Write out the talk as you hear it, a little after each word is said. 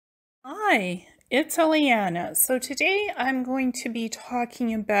Hi, it's Ileana. So today I'm going to be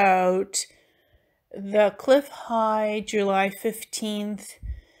talking about the Clif High July 16th,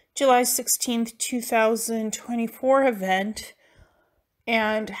 2024 event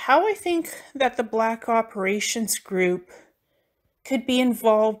and how I think that the Black Operations Group could be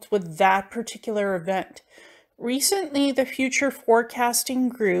involved with that particular event. Recently, the Future Forecasting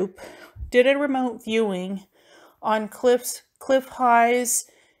Group did a remote viewing on Clif High's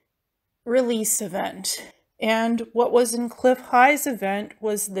release event. And what was in Clif High's event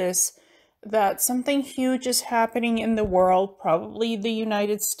was this, that something huge is happening in the world, probably the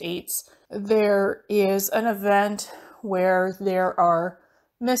United States. There is an event where there are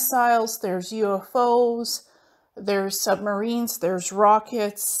missiles, there's UFOs, there's submarines, there's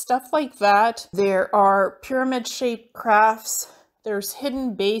rockets, stuff like that. There are pyramid-shaped crafts, there's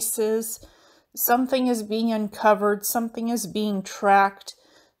hidden bases, something is being uncovered, something is being tracked,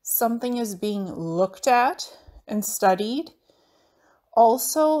 something is being looked at and studied.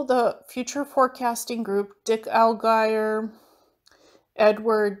 Also, the Future Forecasting Group, Dick Algier,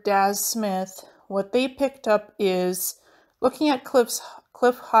 Edward Daz Smith, what they picked up is, looking at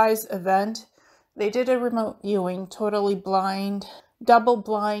Clif High's event, they did a remote viewing, totally blind, double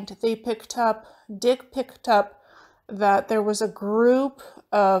blind. Dick picked up that there was a group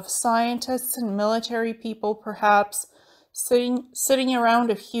of scientists and military people, perhaps, sitting around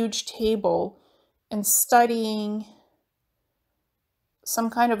a huge table and studying some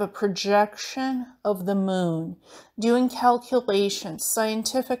kind of a projection of the moon, doing calculations,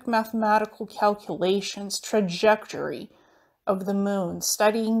 scientific mathematical calculations, trajectory of the moon,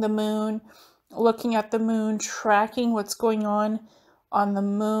 studying the moon, looking at the moon, tracking what's going on the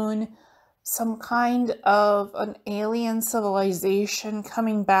moon, some kind of an alien civilization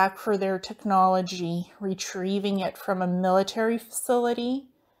coming back for their technology, retrieving it from a military facility,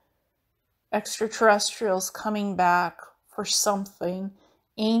 extraterrestrials coming back for something,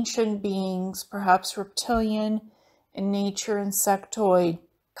 ancient beings, perhaps reptilian in nature, insectoid,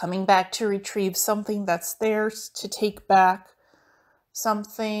 coming back to retrieve something that's theirs to take back,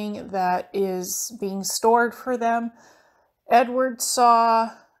 something that is being stored for them. Edward saw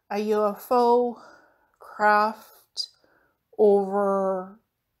a UFO craft over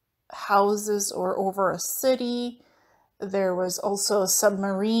houses or over a city. There was also a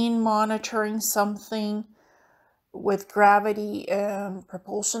submarine monitoring something with gravity and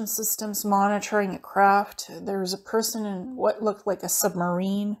propulsion systems monitoring a craft. There was a person in what looked like a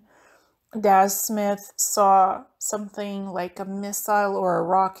submarine. Daz Smith saw something like a missile or a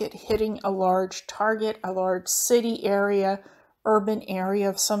rocket hitting a large target, a large city area, urban area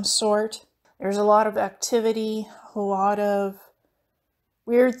of some sort. There's a lot of activity, a lot of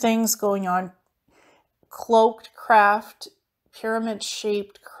weird things going on. Cloaked craft,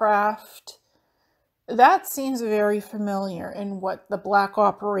 pyramid-shaped craft. That seems very familiar in what the Black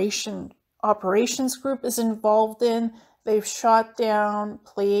Operations Group is involved in. They've shot down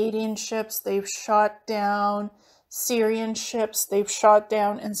Pleiadian ships, they've shot down Syrian ships, they've shot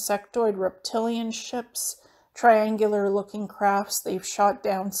down insectoid reptilian ships, triangular looking crafts, they've shot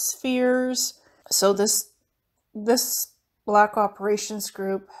down spheres. So this Black Operations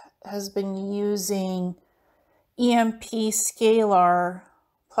Group has been using EMP scalar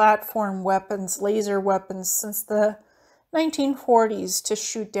platform weapons, laser weapons, since the 1940s to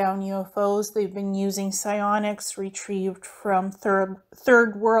shoot down UFOs. They've been using psionics retrieved from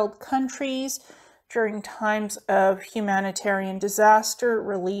third world countries during times of humanitarian disaster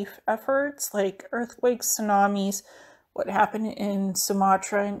relief efforts like earthquakes, tsunamis, what happened in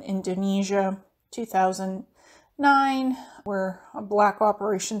Sumatra and Indonesia, 2009, where a Black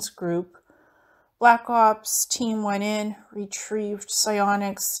Operations Group, Black Ops team went in, retrieved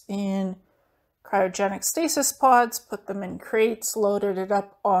psionics in cryogenic stasis pods, put them in crates, loaded it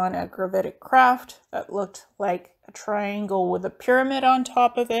up on a gravitic craft that looked like a triangle with a pyramid on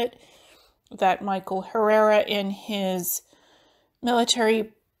top of it, that Michael Herrera in his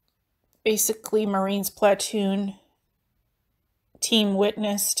military, basically Marines platoon team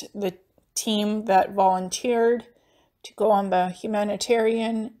witnessed, the team that volunteered to go on the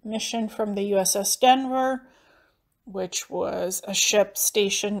humanitarian mission from the USS Denver, which was a ship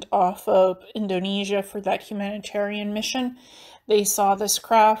stationed off of Indonesia for that humanitarian mission. They saw this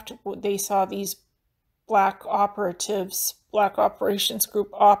craft, they saw these Black Operations Group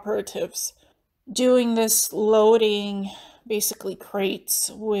operatives doing this, loading basically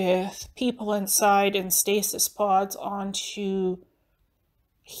crates with people inside in stasis pods onto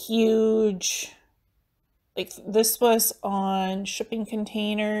huge, like this was on shipping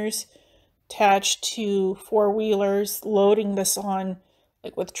containers attached to four-wheelers, loading this on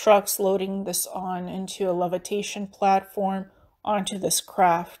like with trucks loading this on into a levitation platform onto this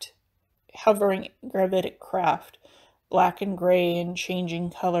craft, hovering gravitic craft, black and gray and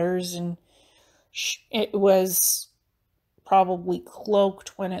changing colors, and it was probably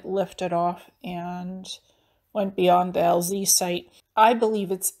cloaked when it lifted off and went beyond the LZ site. I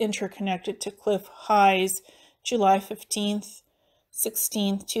believe it's interconnected to Clif High's July 15th,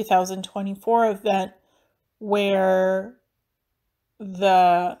 16th, 2024 event, where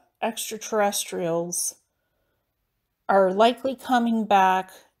the extraterrestrials are likely coming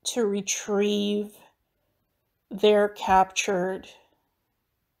back to retrieve their captured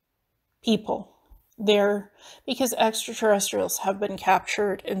people. Because extraterrestrials have been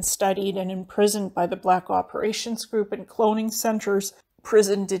captured and studied and imprisoned by the Black Operations Group in cloning centers,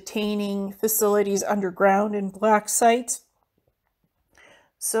 prison detaining facilities underground in black sites.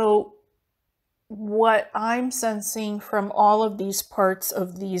 So what I'm sensing from all of these parts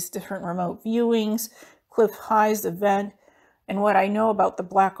of these different remote viewings, Clif High's event, and what I know about the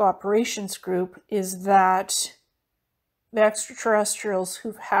Black Operations Group is that the extraterrestrials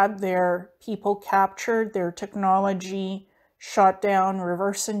who've had their people captured, their technology shot down,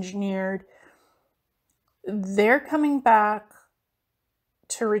 reverse engineered, they're coming back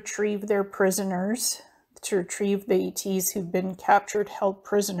to retrieve their prisoners, to retrieve the ETs who've been captured, held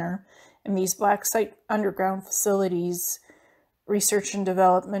prisoner in these black site underground facilities, research and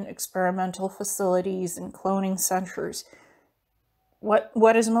development, experimental facilities, and cloning centers.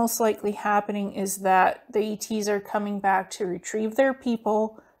 What is most likely happening is that the ETs are coming back to retrieve their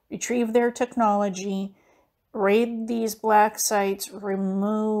people, retrieve their technology, raid these black sites,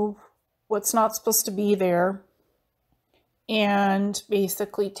 remove what's not supposed to be there, and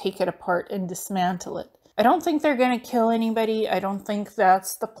basically take it apart and dismantle it. I don't think they're going to kill anybody. I don't think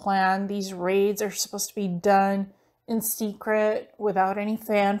that's the plan. These raids are supposed to be done in secret without any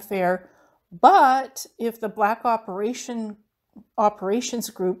fanfare. But if the Black Operations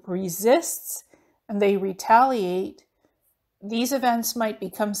Group resists and they retaliate, these events might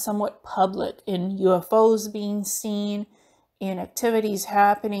become somewhat public in UFOs being seen, in activities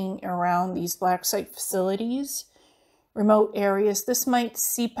happening around these black site facilities, remote areas. This might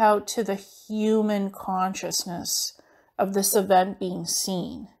seep out to the human consciousness of this event being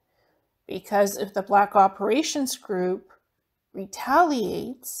seen. Because if the Black Operations Group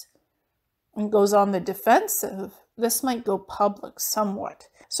retaliates and goes on the defensive, this might go public somewhat.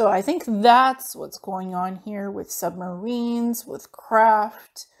 So I think that's what's going on here with submarines, with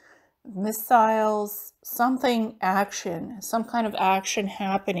craft, missiles, some kind of action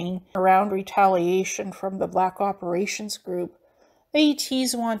happening around retaliation from the Black Operations Group. The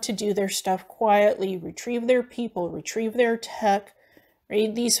ETs want to do their stuff quietly, retrieve their people, retrieve their tech,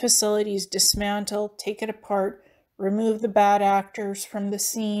 raid these facilities, dismantle, take it apart, remove the bad actors from the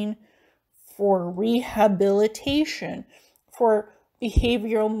scene for rehabilitation, for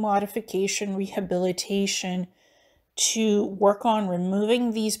behavioral modification, rehabilitation, to work on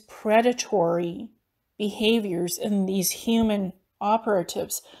removing these predatory behaviors in these human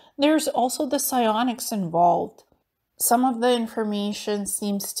operatives. There's also the psionics involved. Some of the information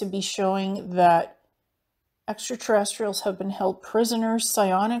seems to be showing that extraterrestrials have been held prisoners,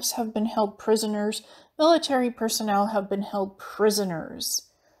 psionics have been held prisoners, military personnel have been held prisoners,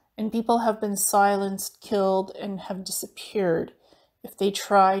 and people have been silenced, killed, and have disappeared if they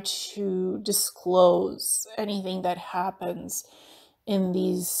try to disclose anything that happens in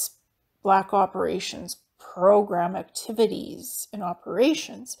these Black Operations program activities and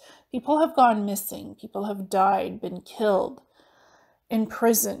operations. People have gone missing, people have died, been killed,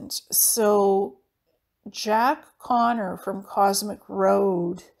 imprisoned. So Jack Connor from Cosmic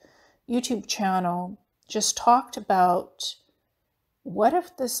Road YouTube channel just talked about, what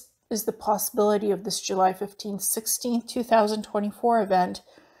if this is the possibility of this July 15th, 16th, 2024 event,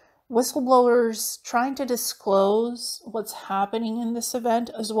 whistleblowers trying to disclose what's happening in this event,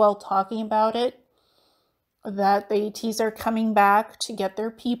 as well talking about it, that the ETs are coming back to get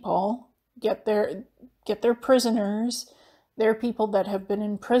their people, get their prisoners, their people that have been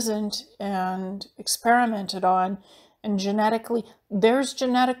imprisoned and experimented on, and there's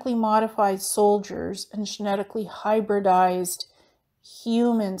genetically modified soldiers and genetically hybridized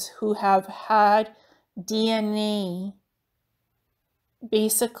humans who have had DNA.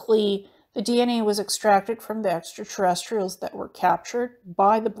 Basically, the DNA was extracted from the extraterrestrials that were captured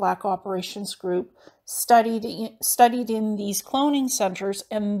by the Black Operations Group, studied in these cloning centers,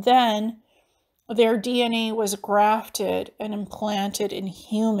 and then their DNA was grafted and implanted in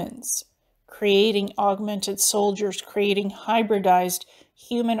humans, creating augmented soldiers, creating hybridized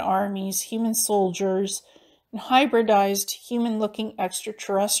human armies, human soldiers, and hybridized human-looking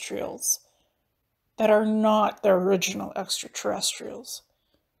extraterrestrials that are not the original extraterrestrials.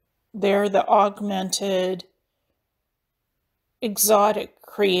 They're the augmented, exotic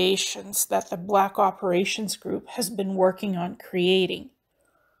creations that the Black Operations Group has been working on creating.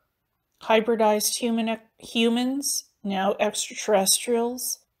 Hybridized humans, now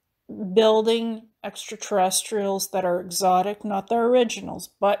extraterrestrials, building extraterrestrials that are exotic, not their originals,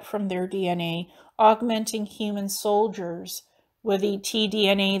 but from their DNA, augmenting human soldiers with ET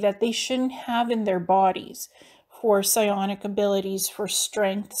DNA that they shouldn't have in their bodies for psionic abilities, for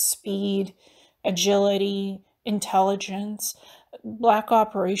strength, speed, agility, intelligence. Black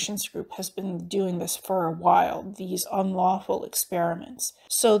Operations Group has been doing this for a while, these unlawful experiments.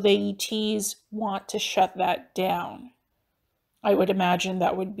 So the ETs want to shut that down. I would imagine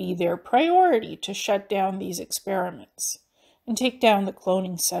that would be their priority, to shut down these experiments and take down the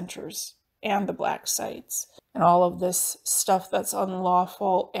cloning centers and the black sites and all of this stuff that's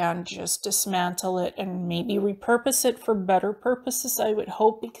unlawful, and just dismantle it and maybe repurpose it for better purposes, I would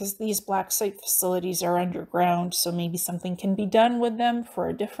hope, because these black site facilities are underground, so maybe something can be done with them for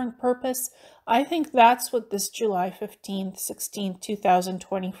a different purpose. I think that's what this July 15th, 16th,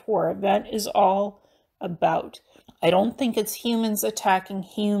 2024 event is all about. I don't think it's humans attacking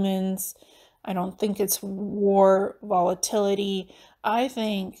humans. I don't think it's war volatility. I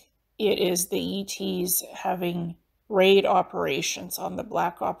think it is the ETs having raid operations on the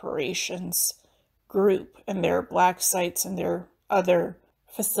Black Operations Group and their black sites and their other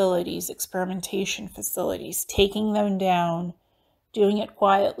facilities, experimentation facilities, taking them down, doing it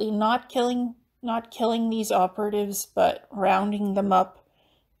quietly, not killing these operatives, but rounding them up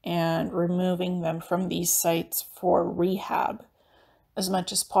and removing them from these sites for rehab as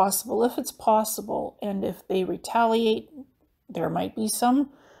much as possible, if it's possible. And if they retaliate, there might be some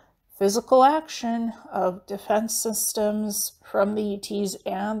physical action of defense systems from the ETs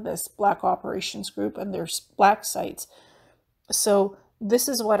and this Black Operations Group and their black sites. So this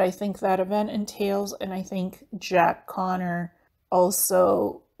is what I think that event entails, and I think Jack Connor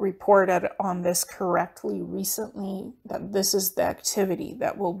also reported on this correctly recently, that this is the activity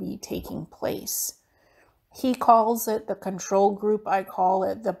that will be taking place. He calls it the control group. I call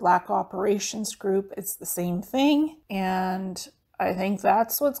it the Black Operations Group. It's the same thing. And I think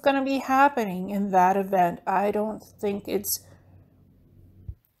that's what's going to be happening in that event. I don't think it's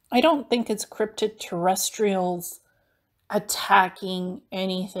cryptid terrestrials attacking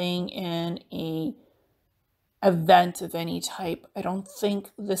anything in a event of any type. I don't think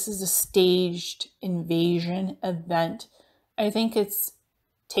this is a staged invasion event. I think it's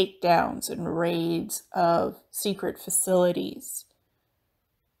takedowns and raids of secret facilities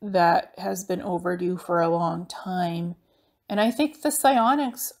that has been overdue for a long time. And I think the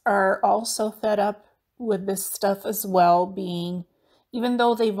psionics are also fed up with this stuff as well, even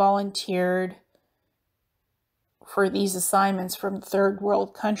though they volunteered for these assignments from third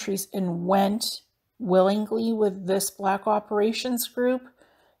world countries and went willingly with this Black Operations Group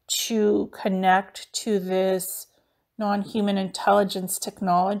to connect to this non-human intelligence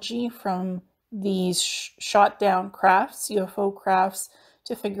technology from these shot down crafts, UFO crafts,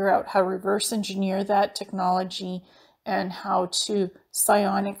 to figure out how to reverse engineer that technology and how to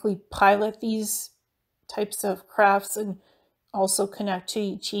psionically pilot these types of crafts and also connect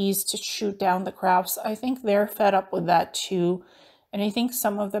to ETs to shoot down the crafts. I think they're fed up with that too. And I think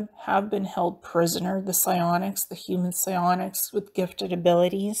some of them have been held prisoner, the psionics, the human psionics with gifted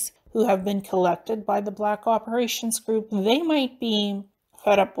abilities, who have been collected by the Black Operations Group. They might be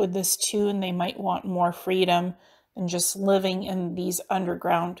fed up with this too, and they might want more freedom than just living in these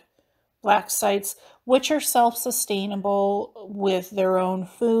underground black sites, which are self-sustainable with their own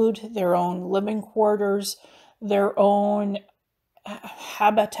food, their own living quarters, their own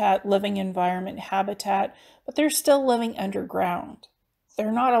habitat, living environment habitat, but they're still living underground.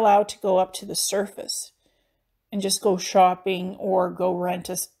 They're not allowed to go up to the surface and just go shopping or go rent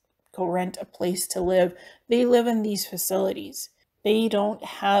a place to live. They live in these facilities. They don't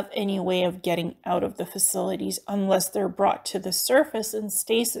have any way of getting out of the facilities unless they're brought to the surface in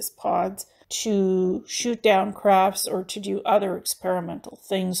stasis pods to shoot down crafts or to do other experimental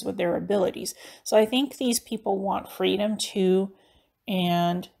things with their abilities. So I think these people want freedom too,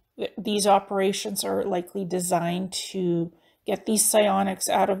 and these operations are likely designed to get these psionics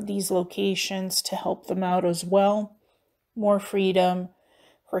out of these locations to help them out as well. More freedom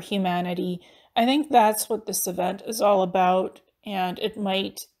for humanity. I think that's what this event is all about, and it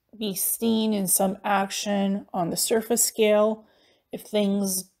might be seen in some action on the surface scale if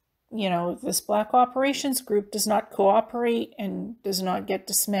things, if this Black Operations Group does not cooperate and does not get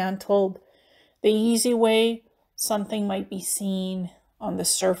dismantled. The easy way, something might be seen on the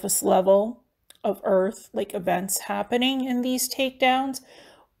surface level of Earth, like events happening in these takedowns,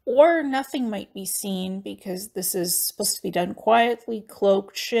 or nothing might be seen because this is supposed to be done quietly,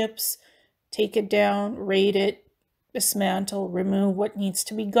 cloaked ships, take it down, raid it, dismantle, remove what needs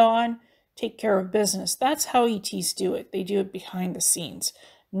to be gone, take care of business. That's how ETs do it. They do it behind the scenes.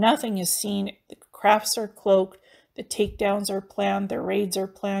 Nothing is seen. The crafts are cloaked. The takedowns are planned. The raids are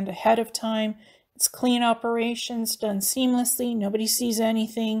planned ahead of time. It's clean operations done seamlessly. Nobody sees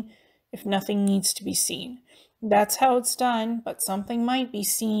anything if nothing needs to be seen. That's how it's done, but something might be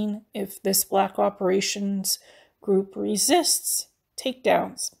seen if this Black Operations group resists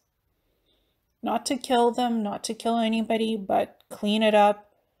takedowns. Not to kill them, not to kill anybody, but clean it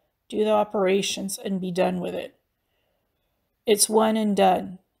up, do the operations, and be done with it. It's one and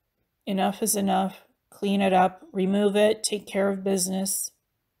done. Enough is enough. Clean it up, remove it, take care of business,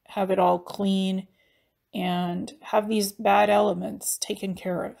 have it all clean, and have these bad elements taken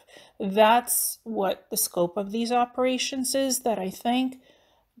care of. That's what the scope of these operations is, that I think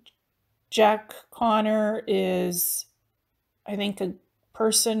Jack Connor is, I think, a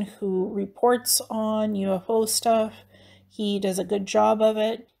person who reports on UFO stuff. He does a good job of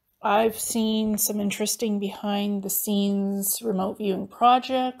it. I've seen some interesting behind the scenes remote viewing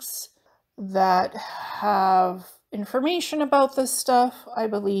projects that have information about this stuff, I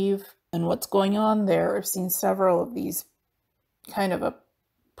believe, and what's going on there. I've seen several of these kind of a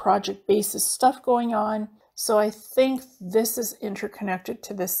project basis stuff going on. So I think this is interconnected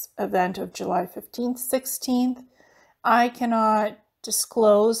to this event of July 15th, 16th. I cannot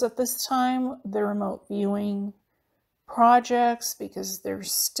disclose at this time the remote viewing projects because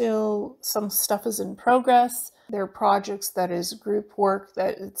there's still some stuff is in progress. There are projects that is group work,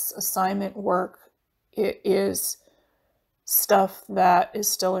 that it's assignment work. It is stuff that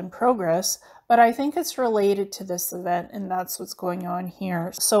is still in progress, but I think it's related to this event, and that's what's going on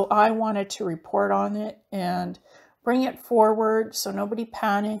here. So I wanted to report on it and bring it forward so nobody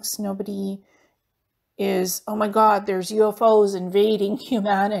panics, nobody is, oh my God, there's UFOs invading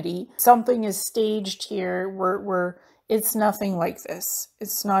humanity. Something is staged here. It's nothing like this.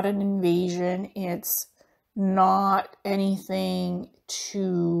 It's not an invasion. It's not anything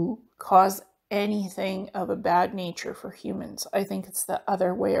to cause anything of a bad nature for humans. I think it's the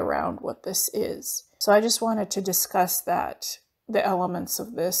other way around what this is. So I just wanted to discuss that, the elements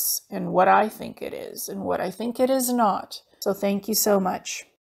of this and what I think it is and what I think it is not. So thank you so much.